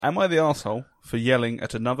Am I the arsehole for yelling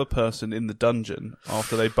at another person in the dungeon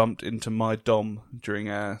after they bumped into my dom during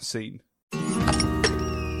our scene?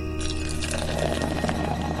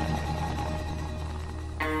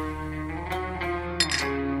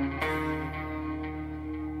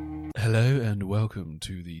 Hello and welcome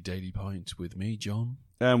to the Daily Pint with me, John.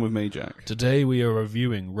 And with me, Jack. Today we are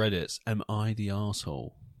reviewing Reddit's Am I the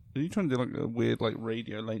Arsehole? Are you trying to do like a weird late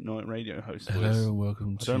night radio host voice? Hello and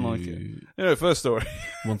welcome to... I don't like it. Anyway, first story.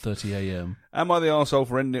 1:30am. Am I the arsehole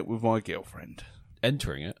for ending it with my girlfriend?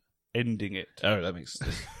 Entering it? Ending it. Oh, that makes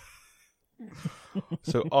sense.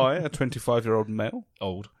 So I, a 25-year-old male,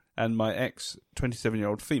 Old. and my ex,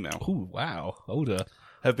 27-year-old female, Oh, wow. Older.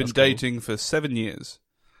 have been That's cool. dating for 7 years.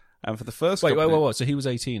 And for the first Wait. couple So he was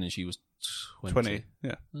 18 and she was 20,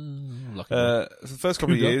 yeah. Lucky. For the first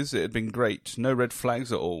couple of Cougar. years, it had been great. No red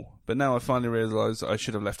flags at all. But now I finally realised I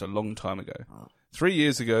should have left a long time ago. 3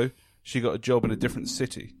 years ago, she got a job in a different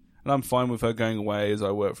city. And I'm fine with her going away as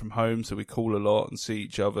I work from home, so we call a lot and see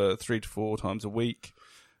each other 3 to 4 times a week.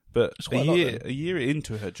 But That's quite a lot, then. a year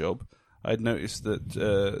into her job, I'd noticed that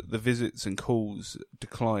the visits and calls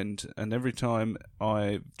declined, and every time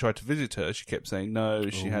I tried to visit her, she kept saying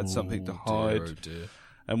no, she had something to hide. Dear, oh dear.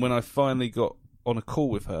 And when I finally got on a call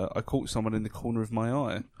with her, I caught someone in the corner of my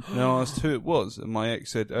eye. And I asked who it was, and my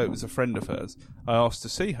ex said, oh, it was a friend of hers. I asked to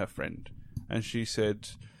see her friend, and she said...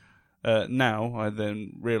 now I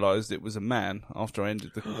then realised it was a man. After I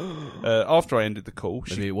ended the call,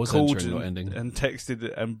 Maybe she it was called entering, not ending. and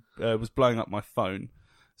texted and was blowing up my phone,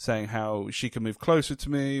 saying how she could move closer to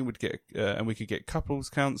me, and we could get couples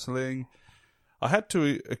counselling. I had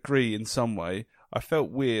to agree in some way. I felt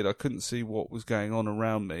weird. I couldn't see what was going on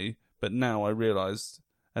around me, but now I realised.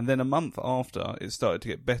 And then a month after, it started to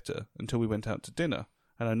get better until we went out to dinner,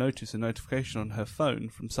 and I noticed a notification on her phone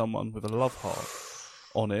from someone with a love heart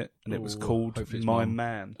on it, and it was called My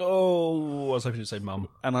Man. Oh, I was hoping to say mum.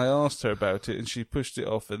 And I asked her about it, and she pushed it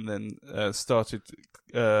off, and then started...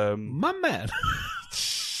 My man!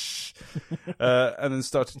 and then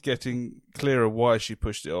started getting clearer why she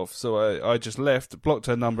pushed it off. So I just left, blocked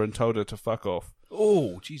her number, and told her to fuck off.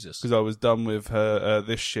 Oh, Jesus. Because I was done with her,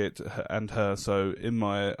 this shit and her. So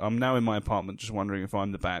I'm now in my apartment just wondering if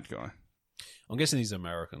I'm the bad guy. I'm guessing these are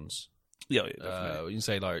Americans. Yeah, definitely. You can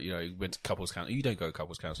say, like, you know, you went to couples counselling. You don't go to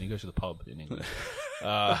couples counselling, you go to the pub in England.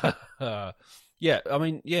 Yeah, I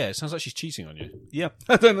mean, yeah, it sounds like she's cheating on you. Yeah,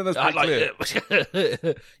 I don't know, that's pretty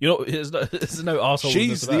clear. You're not, there's no arsehole.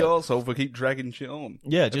 She's the arsehole for keep dragging shit on.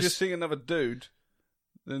 Yeah, If you're seeing another dude,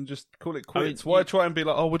 then just call it quits. Why try and be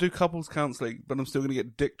like, oh, we'll do couples counselling, but I'm still going to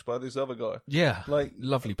get dicked by this other guy? Yeah, like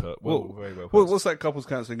lovely put. Very well put. Well, what's that couples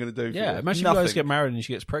counselling going to do? Yeah, for imagine Nothing. you guys get married and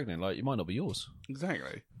she gets pregnant. Like, it might not be yours.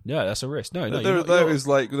 Exactly. Yeah, that's a risk. No, That is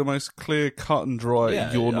like the most clear, cut and dry.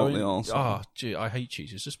 Yeah, you're not I mean, the arsehole. Ah, gee, I hate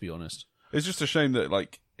cheaters. Just be honest. It's just a shame that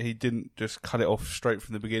like he didn't just cut it off straight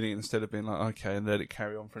from the beginning instead of being like, okay, and let it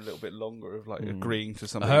carry on for a little bit longer of like agreeing to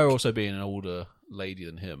something. Her also being an older lady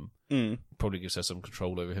than him Mm. probably gives her some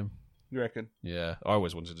control over him. You reckon? Yeah, I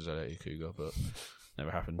always wanted to date a cougar, but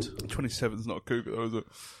never happened. 27's not a cougar, though, is it?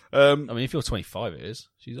 I mean, if you're 25, it is.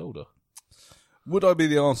 She's older. Would I be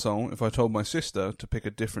the arsehole if I told my sister to pick a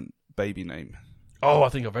different baby name? Oh, I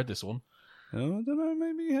think I've read this one. Oh, I don't know,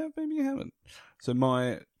 maybe you have, maybe you haven't. So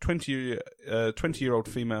my 20-year-old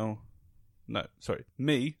female... No, sorry.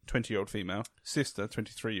 Me, 20-year-old female, sister,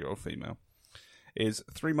 23-year-old female, is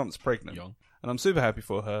 3 months pregnant. Young. And I'm super happy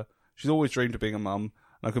for her. She's always dreamed of being a mum,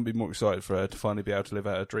 and I couldn't be more excited for her to finally be able to live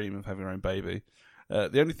out her dream of having her own baby.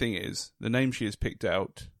 The only thing is, the name she has picked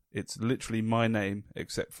out, it's literally my name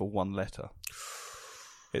except for one letter.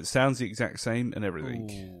 It sounds the exact same and everything.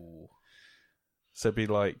 Ooh. So it'd be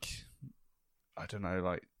like, I don't know,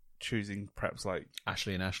 like choosing perhaps like...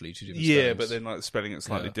 Ashley and Ashley, two different Yeah, spellings. but then like spelling it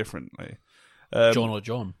slightly differently. John or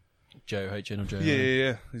John. J-O-H-N or J-O-N.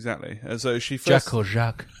 Yeah, exactly. And so she first... Jack or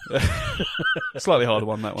Jacques. Slightly harder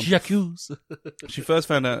one, that one. Jacques. She first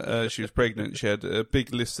found out she was pregnant. She had a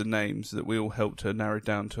big list of names that we all helped her narrow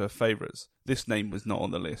down to her favourites. This name was not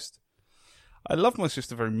on the list. I love my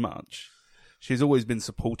sister very much. She's always been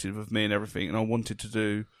supportive of me and everything, and I wanted to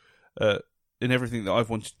do, in everything that I've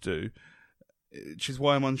wanted to do, which is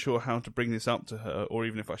why I'm unsure how to bring this up to her, or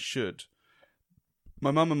even if I should. My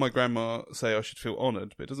mum and my grandma say I should feel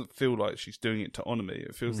honoured, but it doesn't feel like she's doing it to honour me.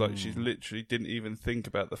 It feels like she literally didn't even think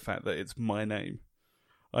about the fact that it's my name.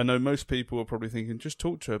 I know most people are probably thinking, just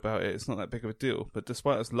talk to her about it, it's not that big of a deal. But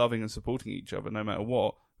despite us loving and supporting each other no matter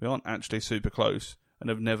what, we aren't actually super close and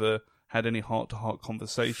have never had any heart-to-heart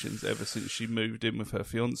conversations ever since she moved in with her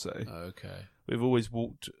fiancé. Okay. we've always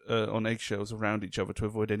walked on eggshells around each other to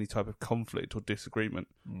avoid any type of conflict or disagreement.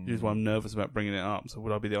 Which is why I'm nervous about bringing it up. So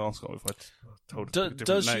would I be the arsehole if I told her a different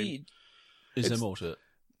does name? she? Is there more to it?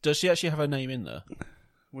 Does she actually have her name in there?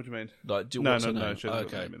 What do you mean? Like, No, what's her name? she hasn't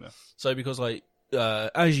got her name in there. So because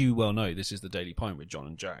as you well know, this is the Daily Pint with John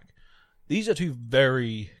and Jack. These are two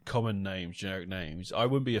very common names, generic names. I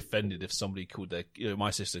wouldn't be offended if somebody called my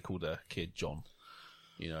sister called their kid John.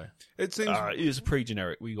 It seems it's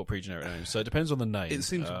pre-generic. We got pre-generic names, so it depends on the name. It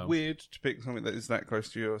seems weird to pick something that is that close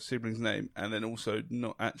to your sibling's name, and then also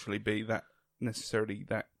not actually be that necessarily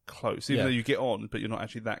that close. Even though you get on, but you're not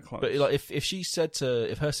actually that close. But like, if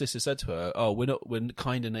her sister said to her, "Oh, we're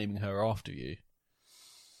kind of naming her after you,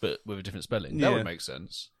 but with a different spelling," that would make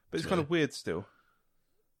sense. But it's kind of weird still.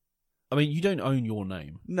 I mean, you don't own your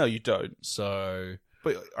name. No, you don't. So...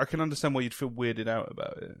 But I can understand why you'd feel weirded out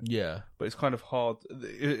about it. Yeah. But it's kind of hard.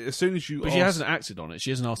 As soon as you But she hasn't acted on it. She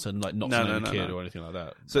hasn't asked her not to name a kid or anything like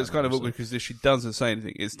that. So it's kind of awkward because if she doesn't say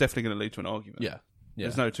anything, it's definitely going to lead to an argument. Yeah.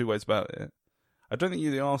 There's no two ways about it. I don't think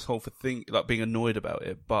you're the arsehole for being annoyed about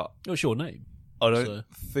it, but... It's your name. I don't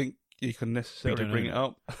think you can necessarily bring it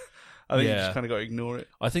up. I think you just kind of got to ignore it.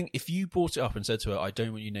 I think if you brought it up and said to her, I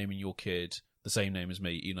don't want you naming your kid the same name as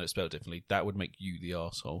me, even though it's spelled differently, that would make you the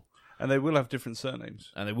arsehole. And they will have different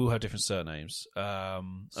surnames.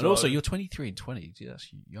 And also, you're 23 and 20. Gee, that's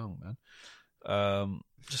young, man.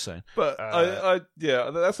 Just saying. But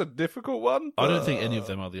that's a difficult one. I don't think any of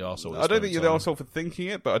them are the arsehole. I don't think you're the arsehole for thinking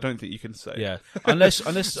it, but I don't think you can say. Yeah, unless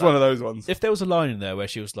it's one of those ones. If there was a line in there where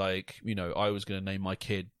she was like, I was going to name my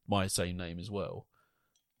kid my same name as well,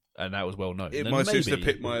 and that was well known. If my sister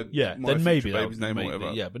picked my then maybe baby's name or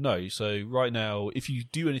whatever. Yeah, but no. So right now, if you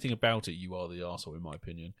do anything about it, you are the arsehole, in my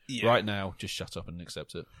opinion. Yeah. Right now, just shut up and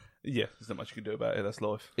accept it. Yeah, there's not much you can do about it. That's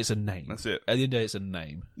life. It's a name. That's it. At the end of the day, it's a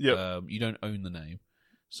name. Yep. You don't own the name.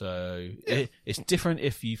 So it's different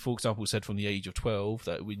if you, for example, said from the age of 12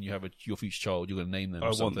 that when you have your future child, you're going to name them.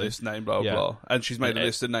 I want this name, blah, blah. And she's made a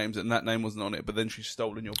list of names and that name wasn't on it, but then she's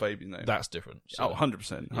stolen your baby's name. That's different. So,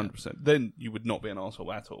 100%. 100%. Then you would not be an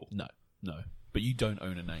arsehole at all. No. But you don't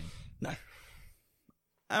own a name. No.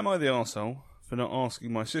 Am I the arsehole for not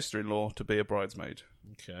asking my sister-in-law to be a bridesmaid?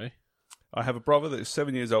 Okay. I have a brother that is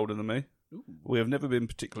 7 years older than me. Ooh. We have never been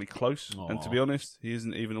particularly close, and to be honest, he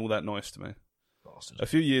isn't even all that nice to me. Bastard. A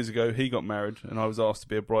few years ago, he got married, and I was asked to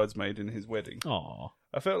be a bridesmaid in his wedding. Aww.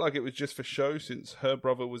 I felt like it was just for show, since her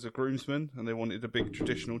brother was a groomsman, and they wanted a big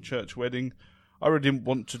traditional church wedding. I really didn't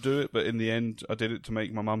want to do it, but in the end, I did it to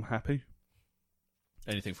make my mum happy.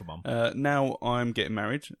 Anything for mum. Now I'm getting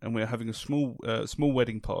married, and we're having a small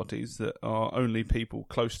wedding parties that are only people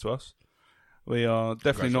close to us. We are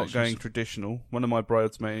definitely not going traditional. One of my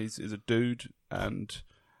bridesmaids is a dude, and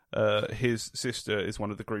his sister is one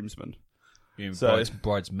of the groomsmen. You mean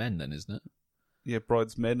bridesmen then, isn't it? Yeah,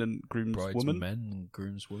 bridesmen and groomswomen. Bridesmen and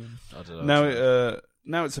groomswomen? I don't know.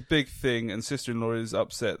 Now it's a big thing, and sister-in-law is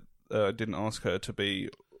upset I didn't ask her to be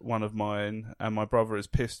one of mine, and my brother is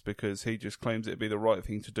pissed because he just claims it'd be the right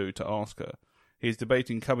thing to do to ask her. He's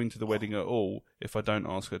debating coming to the wedding at all if I don't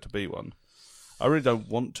ask her to be one. I really don't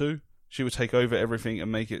want to. She would take over everything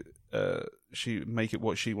and make it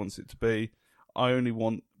what she wants it to be. I only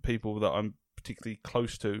want people that I'm particularly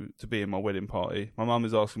close to be in my wedding party. My mum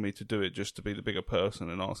is asking me to do it just to be the bigger person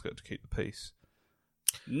and ask her to keep the peace.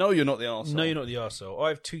 No, you're not the arsehole. No, you're not the arsehole. I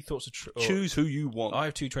have two thoughts of... Choose who you want. I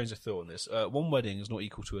have two trains of thought on this. One wedding is not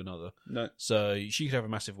equal to another. No. So she could have a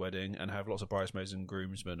massive wedding and have lots of bridesmaids and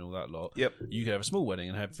groomsmen and all that lot. Yep. You could have a small wedding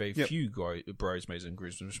and have very few bridesmaids and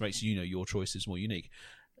groomsmen, which makes your choices more unique.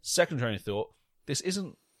 Second train of thought, this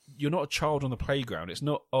isn't... You're not a child on the playground. It's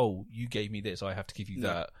not, you gave me this, I have to give you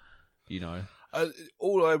that.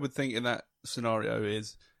 All I would think in that scenario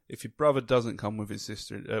is if your brother doesn't come with his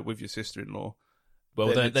sister, with your sister-in-law,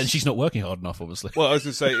 well, then she's not working hard enough, obviously. Well, I was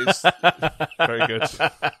going to say it's very good.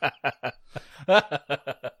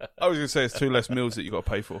 I was going to say it's 2 less meals that you got to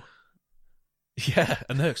pay for. Yeah,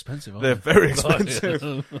 and they're expensive. They're very expensive.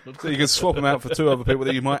 So you can swap them out for 2 other people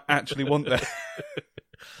that you might actually want there.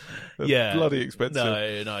 They're bloody expensive.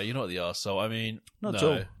 No, you're not the arsehole. I mean, not at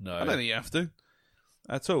all. No, I don't think you have to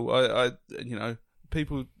at all.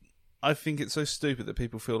 People. I think it's so stupid that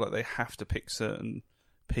people feel like they have to pick certain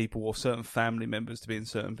people or certain family members to be in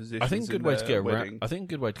certain positions. I think a good way to get wedding. I think a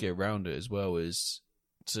good way to get around it as well is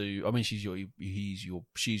to. I mean, she's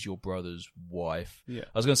your brother's wife. Yeah.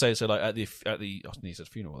 I was going to say, so like at the I need to say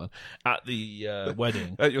funeral then. At the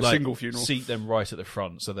wedding, at your single funeral, seat them right at the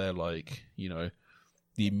front, so they're like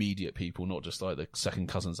the immediate people, not just like the second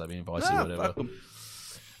cousins that be invited or whatever.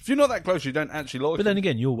 If you're not that close, you don't actually like. But then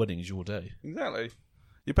again, your wedding is your day. Exactly.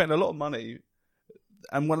 You're paying a lot of money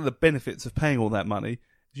And one of the benefits of paying all that money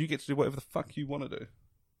is you get to do whatever the fuck you want to do.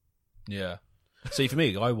 Yeah. See, for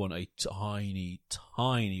me, I want a tiny,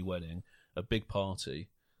 tiny wedding, a big party,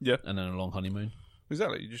 Yeah. and then a long honeymoon.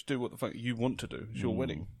 Exactly. You just do what the fuck you want to do. It's your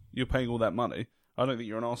wedding. You're paying all that money. I don't think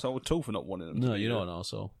you're an arsehole at all for not wanting them. No, you're not an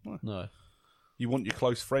arsehole. No. You want your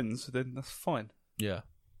close friends, then that's fine. Yeah.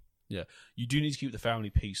 Yeah. You do need to keep the family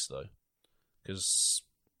peace, though, because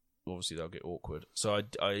obviously they'll get awkward. So I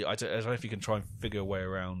don't know if you can try and figure a way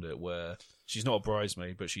around it where she's not a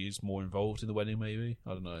bridesmaid, but she is more involved in the wedding, maybe.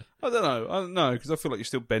 I don't know, because I feel like you're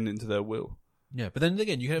still bending to their will. Yeah, but then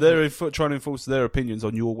again, you can... They're trying to enforce their opinions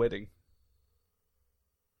on your wedding.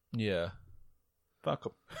 Yeah. Fuck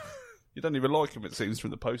them. You don't even like him, it seems,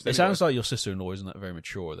 from the post. It sounds like your sister-in-law isn't that very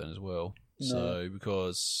mature then as well. No. So,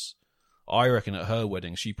 because I reckon at her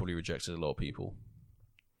wedding, she probably rejected a lot of people.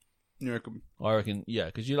 You reckon? I reckon, yeah,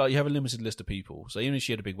 because you have a limited list of people. So even if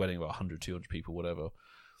she had a big wedding of 100, 200 people, whatever,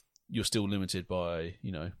 you're still limited by,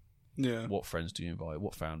 what friends do you invite,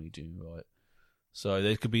 what family do you invite. So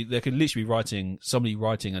there could literally be somebody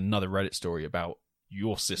writing another Reddit story about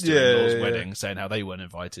your sister-in-law's wedding, saying how they weren't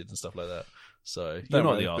invited and stuff like that. So you're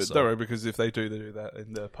not the arsehole. Don't worry, because if they do that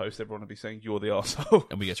in their post, everyone will be saying you're the arsehole.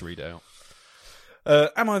 And we get to read it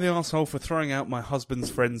out. Am I the arsehole for throwing out my husband's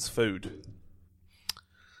friend's food?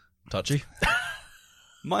 Touchy.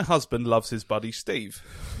 My husband loves his buddy Steve.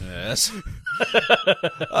 Yes.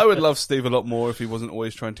 I would love Steve a lot more if he wasn't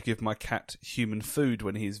always trying to give my cat human food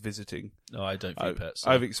when he is visiting. No, I don't feed pets.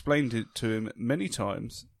 So. I've explained it to him many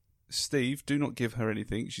times. Steve, do not give her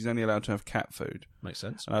anything. She's only allowed to have cat food. Makes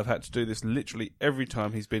sense. And I've had to do this literally every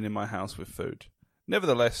time he's been in my house with food.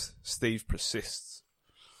 Nevertheless, Steve persists.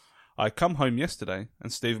 I come home yesterday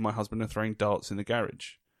and Steve and my husband are throwing darts in the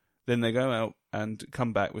garage. Then they go out and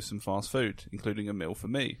come back with some fast food, including a meal for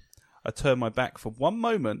me. I turn my back for one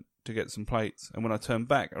moment to get some plates, and when I turn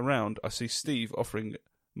back around, I see Steve offering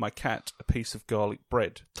my cat a piece of garlic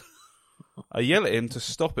bread. I yell at him to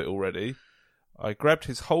stop it already. I grabbed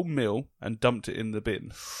his whole meal and dumped it in the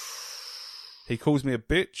bin. He calls me a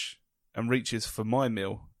bitch and reaches for my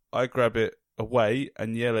meal. I grab it away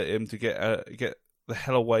and yell at him to get the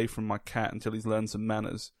hell away from my cat until he's learned some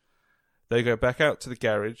manners. They go back out to the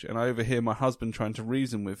garage, and I overhear my husband trying to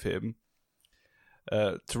reason with him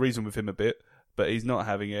a bit, but he's not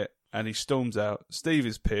having it, and he storms out. Steve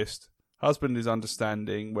is pissed. Husband is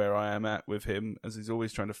understanding where I am at with him, as he's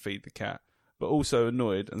always trying to feed the cat, but also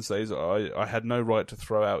annoyed and says I had no right to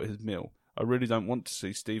throw out his meal. I really don't want to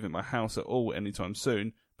see Steve at my house at all anytime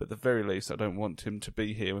soon, but at the very least I don't want him to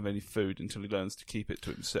be here with any food until he learns to keep it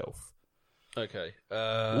to himself. Okay.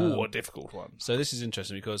 Ooh, a difficult one. So this is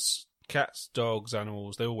interesting because cats, dogs,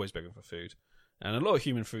 animals, they're always begging for food. And a lot of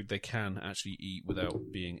human food they can actually eat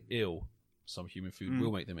without being ill. Some human food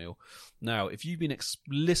will make them ill. Now, if you've been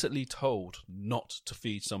explicitly told not to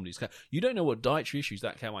feed somebody's cat, you don't know what dietary issues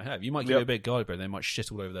that cat might have. You might give it a bit of garlic bread and they might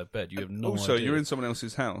shit all over their bed. You have no idea. Also, you're in someone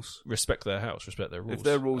else's house. Respect their house, respect their rules. If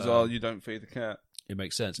their rules are you don't feed the cat, it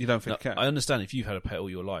makes sense. You don't feed the cat. I understand if you've had a pet all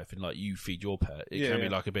your life and like you feed your pet, it can be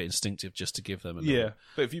like a bit instinctive just to give them a little. Yeah,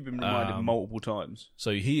 but if you've been reminded multiple times.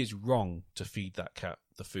 So he is wrong to feed that cat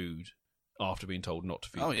the food after being told not to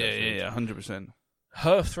feed the cat food. Yeah, 100%.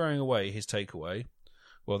 Her throwing away his takeaway,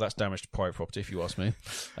 well, that's damage to private property, if you ask me.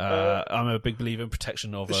 I'm a big believer in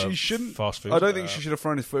protection of fast food. I don't think she should have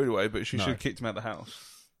thrown his food away, but she should have kicked him out of the house.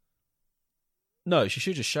 No, she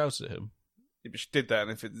should have just shouted at him. Yeah, but she did that,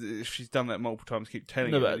 and if she's done that multiple times, keep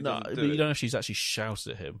telling him. But you don't know if she's actually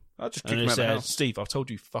shouted at him. I'll just kick him out of the house. Steve, I've told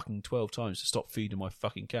you fucking 12 times to stop feeding my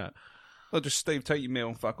fucking cat. I'll just, Steve, take your meal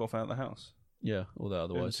and fuck off out of the house. Yeah, all that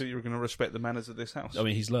otherwise. So you're going to respect the manners of this house. I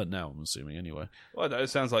mean, he's learned now, I'm assuming, anyway. Well, no,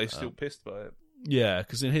 it sounds like he's still pissed by it. Yeah,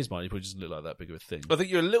 because in his mind, he probably doesn't look like that big of a thing. I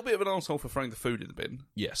think you're a little bit of an arsehole for throwing the food in the bin.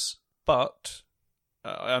 Yes. But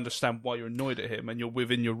I understand why you're annoyed at him, and you're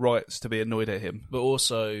within your rights to be annoyed at him. But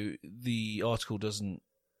also, the article doesn't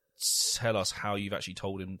tell us how you've actually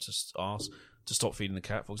told him to ask to stop feeding the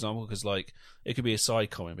cat, for example, because like it could be a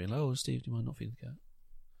side comment being like, "Oh, Steve, do you mind not feeding the cat?"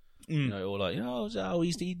 You know, or like,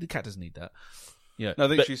 the cat doesn't need that. Yeah, no, I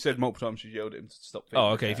think she said multiple times she yelled at him to stop feeding. Oh,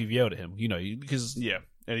 okay. If you've yelled at him, because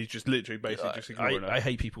and he's just literally basically just ignoring her. I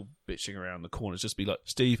hate people bitching around the corners. Just be like,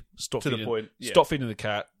 Steve, stop feeding the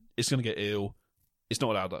cat. It's going to get ill. It's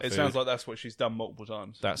not allowed that. It sounds like that's what she's done multiple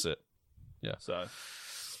times. That's it. Yeah. So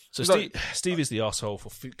Steve is the arsehole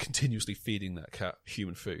for continuously feeding that cat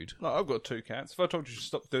human food. No, I've got 2 cats. If I told you to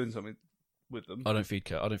stop doing something with them, I don't feed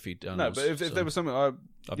cat. I don't feed animals. No, but if there was something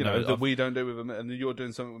that we don't do with them, and you're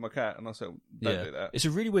doing something with my cat, and I say don't do that. It's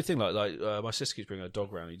a really weird thing. Like my sister keeps bringing a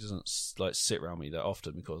dog around. He doesn't like sit around me that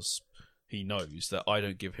often because he knows that I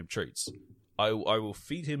don't give him treats. I will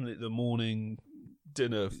feed him the morning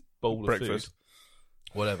dinner bowl breakfast. of food.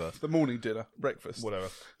 Whatever. The morning dinner, breakfast. Whatever.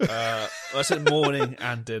 I said morning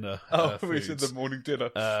and dinner. We said the morning dinner.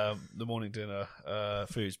 The morning dinner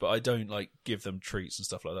foods, but I don't give them treats and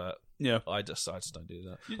stuff like that. Yeah, I just don't do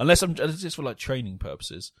that unless it's just for training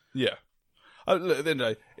purposes. Yeah. Look, at the end of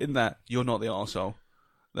the day, in that you're not the arsehole.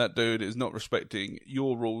 That dude is not respecting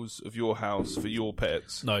your rules of your house for your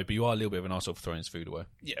pets. No, but you are a little bit of an arsehole for throwing his food away.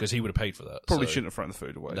 Yeah, because he would have paid for that. Probably shouldn't have thrown the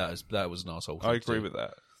food away. That was an arsehole. I agree with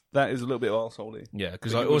that. That is a little bit arsehole-y. Yeah,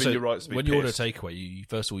 because also when you order a takeaway, you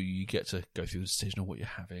first of all you get to go through the decision of what you're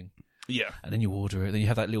having. Yeah, and then you order it. Then you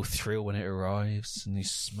have that little thrill when it arrives, and you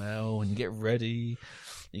smell, and you get ready.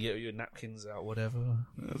 You get your napkins out, whatever.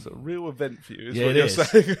 It's a real event for you. Yeah, what you're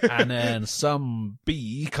saying. And then some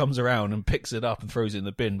bee comes around and picks it up and throws it in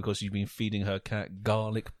the bin because you've been feeding her cat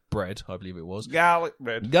garlic bread. I believe it was garlic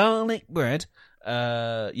bread. Garlic bread.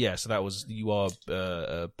 Yeah. So that was you are.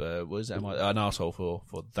 Was that an asshole for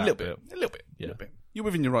that? A little bit. Yeah. You're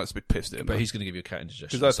within your rights to be pissed at him, but he's going to give you a cat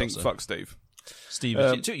indigestion. Because I think fuck Steve. Steve,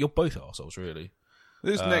 you're both arseholes, really.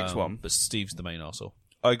 This next one, but Steve's the main arsehole.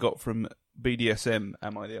 I got from BDSM.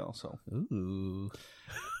 Am I the arsehole? Ooh.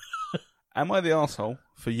 Am I the arsehole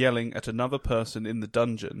for yelling at another person in the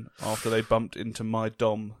dungeon after they bumped into my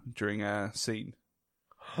dom during our scene?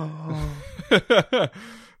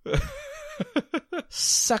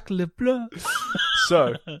 Sacre bleu.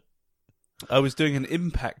 So, I was doing an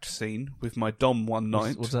impact scene with my dom one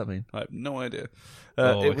night. What does that mean? I have no idea.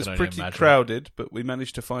 I it was can only pretty imagine. crowded, but we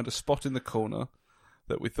managed to find a spot in the corner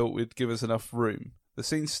that we thought would give us enough room. The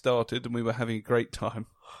scene started and we were having a great time.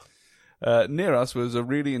 Near us was a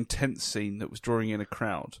really intense scene that was drawing in a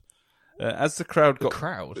crowd. As the crowd got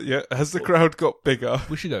as the crowd got bigger.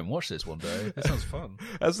 We should go and watch this one day. That sounds fun.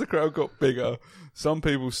 As the crowd got bigger, some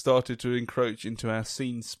people started to encroach into our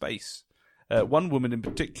scene space. One woman in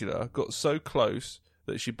particular got so close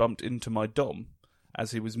that she bumped into my dom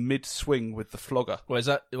as he was mid-swing with the flogger. Wait,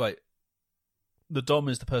 the dom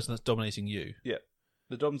is the person that's dominating you? Yeah.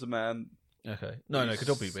 The dom's a man. Okay. No, it could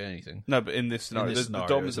not be anything. No, but in this scenario, the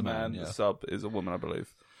dom is a man, yeah. the sub is a woman, I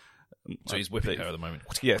believe. So he's whipping her at the moment.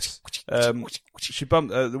 Yes. She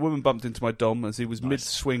bumped. The woman bumped into my dom as he was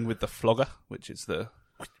mid-swing with the flogger, which is the...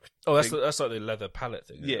 Oh, that's like the leather pallet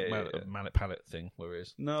thing. Yeah, mallet pallet thing, where it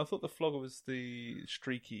is. No, I thought the flogger was the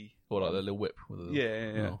streaky... Or like the little whip. With a little...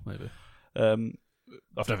 Yeah. Oh, maybe.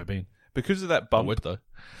 I've never been. Because of that bump... I would, though.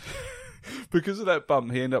 Because of that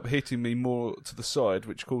bump, he ended up hitting me more to the side,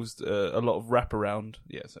 which caused a lot of wraparound.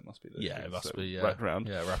 Yes, it must be. It must be. Wraparound.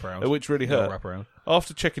 Yeah, wraparound. Which really hurt. Wraparound.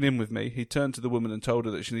 After checking in with me, he turned to the woman and told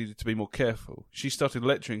her that she needed to be more careful. She started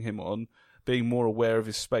lecturing him on being more aware of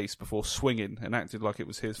his space before swinging and acted like it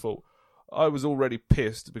was his fault. I was already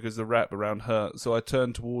pissed because the wraparound hurt, so I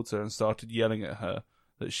turned towards her and started yelling at her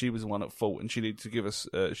that she was the one at fault and she needed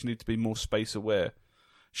to be more space aware.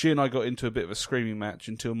 She and I got into a bit of a screaming match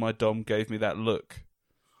until my dom gave me that look.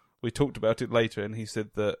 We talked about it later and he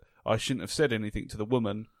said that I shouldn't have said anything to the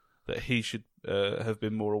woman, that he should have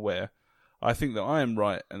been more aware. I think that I am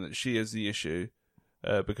right and that she is the issue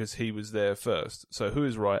because he was there first. So who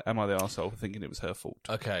is right? Am I the arsehole for thinking it was her fault?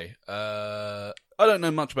 Okay. I don't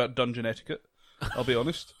know much about dungeon etiquette, I'll be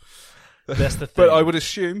honest. That's the thing. But I would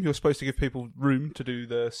assume you're supposed to give people room to do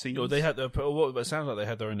the scenes. Well, it sounds like they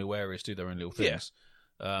had their own little areas, do their own little things.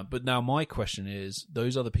 Yeah. But now my question is,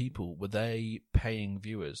 those other people, were they paying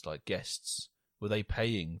viewers, like guests? Were they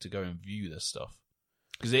paying to go and view this stuff?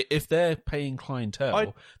 Because if they're paying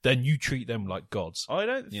clientele, then you treat them like gods. I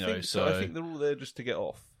don't think so. I think they're all there just to get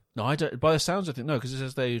off. No, I don't. By the sounds of it, no, because it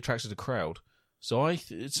says they attracted a crowd. So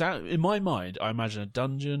in my mind, I imagine a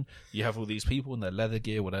dungeon. You have all these people in their leather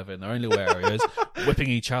gear, whatever, in their own little areas, whipping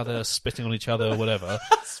each other, spitting on each other, whatever.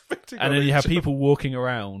 And then you have people walking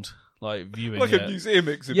around, like viewing like a museum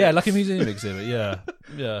exhibit. Yeah, like a museum exhibit. Yeah.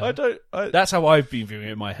 That's how I've been viewing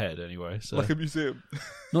it in my head, anyway. So. Like a museum.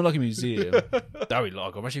 Not like a museum. That would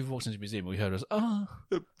like. Imagine if we walked into a museum and we heard us.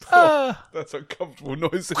 That's uncomfortable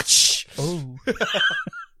noises. Oh.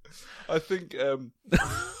 I think.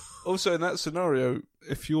 Also, in that scenario,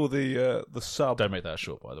 if you're the sub, don't make that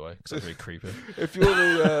short, by the way, because that's very creepy. If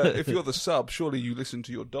you're the sub, surely you listen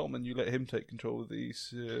to your dom and you let him take control of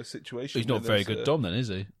these situations. He's not a very good dom, then, is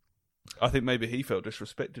he? I think maybe he felt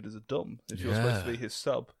disrespected as a dom. If you're supposed to be his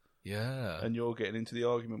sub, and you're getting into the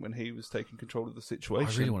argument when he was taking control of the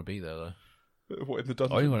situation. I really want to be there, though. What, in the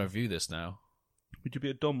dungeon? I really want to view this now. Would you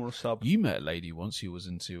be a dom or a sub? You met a lady once who was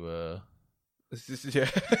into. Yeah.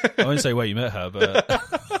 I won't say where you met her, but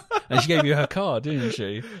And she gave you her card, didn't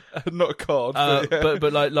she? Not a card,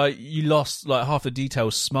 but like you lost like half the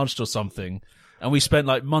details smudged or something. And we spent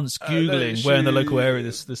like months Googling where in the local area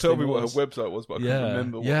this Tell thing me what was. her website was, but I couldn't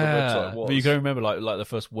remember what the website was. But you can remember like the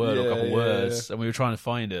first word or a couple words, and we were trying to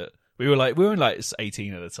find it. We were like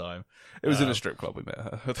 18 at the time. It was in a strip club we met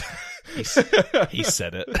her. He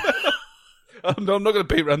said it. No, I'm not going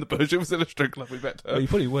to beat around the bush. It was in a strip club we met her. Well, you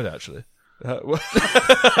probably would actually. That's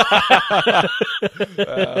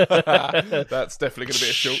definitely going to be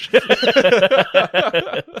a short.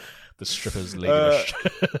 The strippers leave.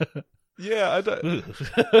 Yeah, I don't.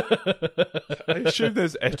 I assume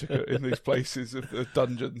there's etiquette in these places of the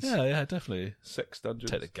dungeons. Yeah, definitely. Sex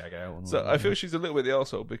dungeons. Take the gag out. So I feel she's a little bit the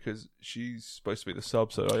arsehole because she's supposed to be the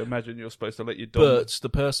sub, so I imagine you're supposed to let your dom... But the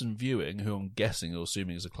person viewing, who I'm guessing or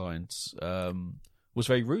assuming is a client, was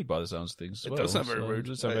very rude by the sounds of things as well. It does sound very rude. It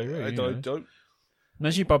does sound very rude. I don't.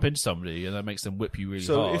 Imagine you bump into somebody and that makes them whip you really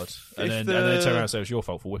hard, and then turn around and say it's your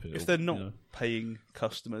fault for whipping. If they're not paying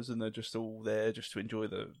customers and they're just all there just to enjoy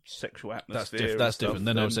the sexual atmosphere, that's different.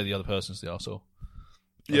 Then I would say the other person's the arsehole.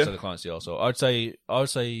 I'd say the client's the arsehole.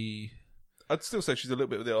 I'd still say she's a little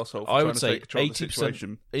bit of the arsehole. I would say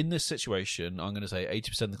 80% in this situation. I'm going to say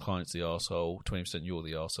 80% the client's the arsehole, 20% you're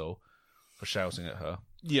the arsehole for shouting at her.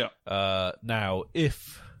 Yeah. Now,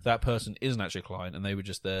 if that person isn't actually a client and they were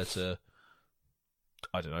just there to,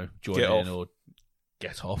 I don't know, join in or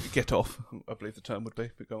get off. Get off, I believe the term would be,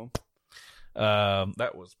 but go on.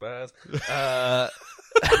 That was bad.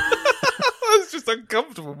 It's just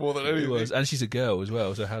uncomfortable more than anything. It was. And she's a girl as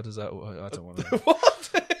well, so how does that... I don't want to know. What?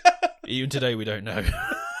 Even today, we don't know. I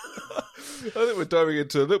think we're diving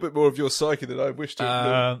into a little bit more of your psyche than I wish to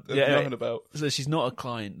have known about. So she's not a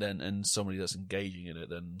client then, and somebody that's engaging in it,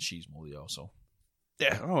 then she's more the arsehole.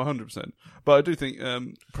 Yeah, 100%. But I do think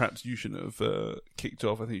perhaps you shouldn't have kicked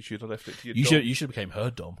off. I think you should have left it to your dom. You should have became her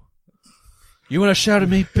dom. You want to shout at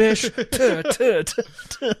me, bitch?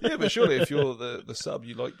 Yeah, but surely if you're the sub,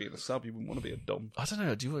 you like being a sub, you wouldn't want to be a dom. I don't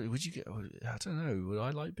know. Would you get... I don't know. Would I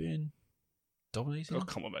like being dominated? Oh,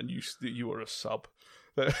 come on, man. You were a sub.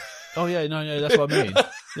 Oh, yeah. No, that's what I mean.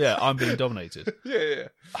 Yeah, I'm being dominated. Yeah.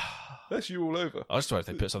 That's you all over. I just thought if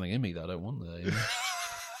they put something in me that I don't want there. You know?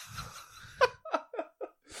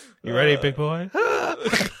 You ready, big boy? I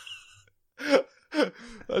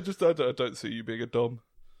don't see you being a dom.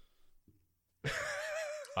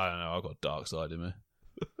 I don't know. I've got a dark side in me.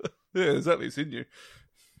 Yeah, exactly. It's in you.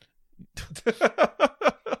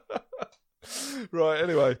 Right,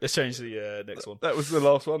 anyway. Let's change to the next one. That was the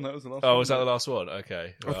last one. Was that the last one?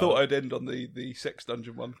 Okay. I thought I'd end on the sex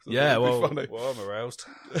dungeon one. Yeah, funny. Well, I'm aroused.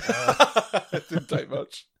 It didn't take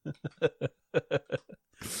much.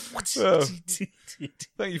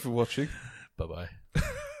 Thank you for watching. Bye-bye.